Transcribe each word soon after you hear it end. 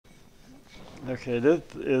Okay, this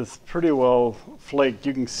is pretty well flaked.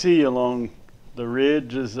 You can see along the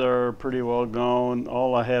ridges are pretty well gone.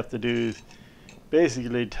 All I have to do is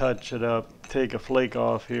basically touch it up, take a flake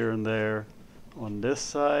off here and there on this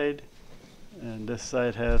side, and this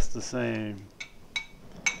side has the same.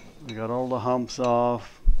 We got all the humps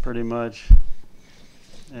off pretty much,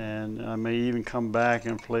 and I may even come back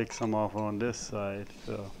and flake some off on this side.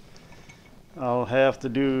 So I'll have to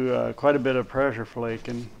do quite a bit of pressure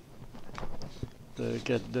flaking to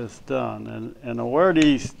get this done. And I wear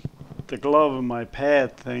the glove in my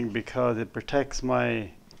pad thing because it protects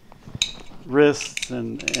my wrists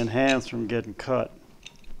and hands from getting cut.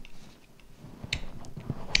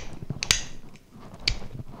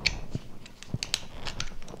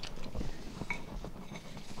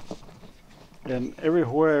 And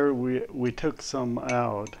everywhere we took some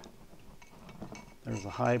out, there's a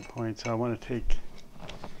high point, so I want to take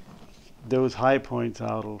those high points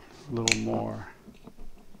out a little more,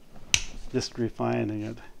 just refining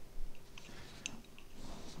it.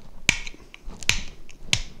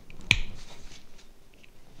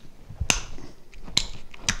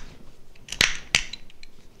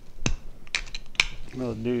 What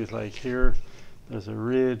I'll do is, like here, there's a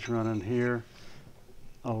ridge running here.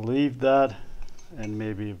 I'll leave that and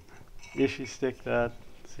maybe issue stick that,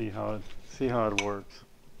 see how it works.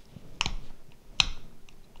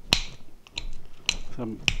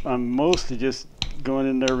 So I'm mostly just going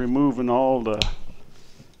in there removing all the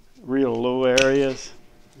real low areas,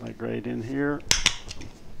 like right in here.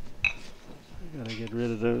 I gotta get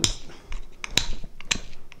rid of those.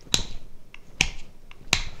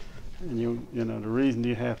 And you know the reason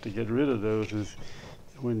you have to get rid of those is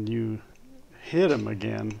when you hit them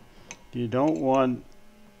again, you don't want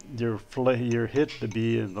your hit to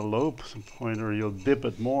be in the low point, or you'll dip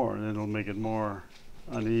it more and it'll make it more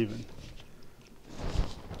uneven.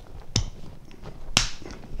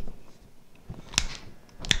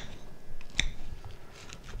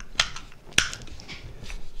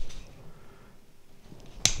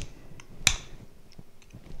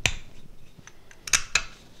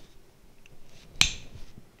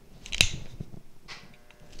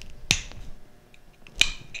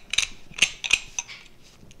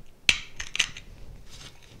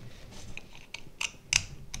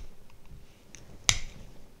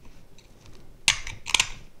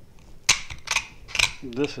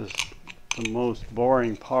 This is the most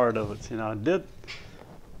boring part of it. You know, I did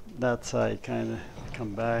that side, kind of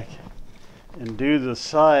come back and do the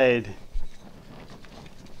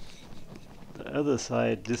other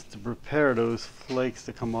side, just to prepare those flakes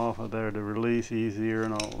to come off of there to release easier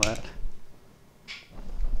and all that.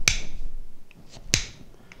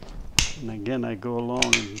 And again, I go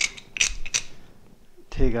along and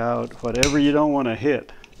take out whatever you don't want to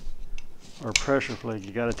hit or pressure flake.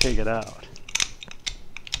 You got to take it out.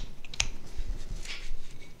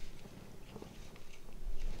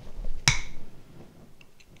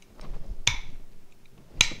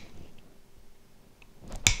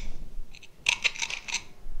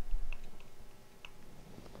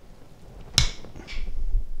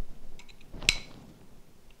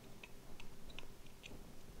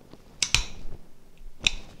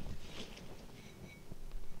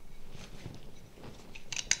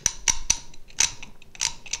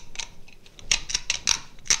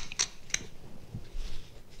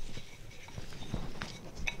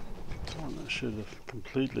 I should have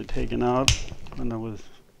completely taken out when I was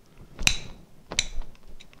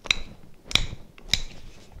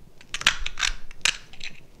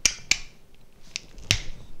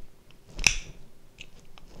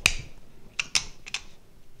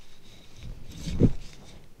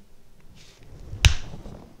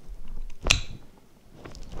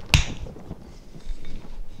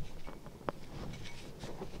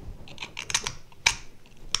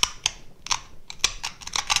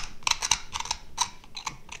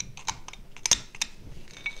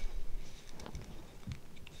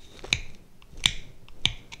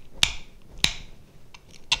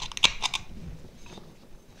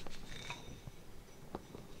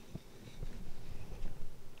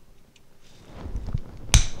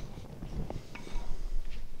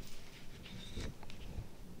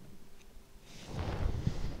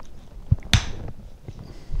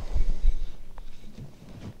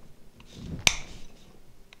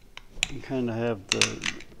kind of have to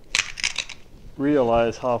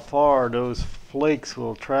realize how far those flakes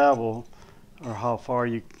will travel, or how far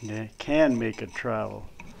you can make it travel.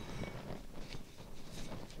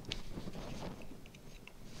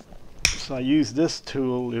 So I use this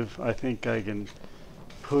tool if I think I can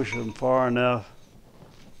push them far enough,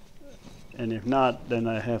 and if not, then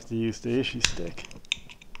I have to use the issue stick.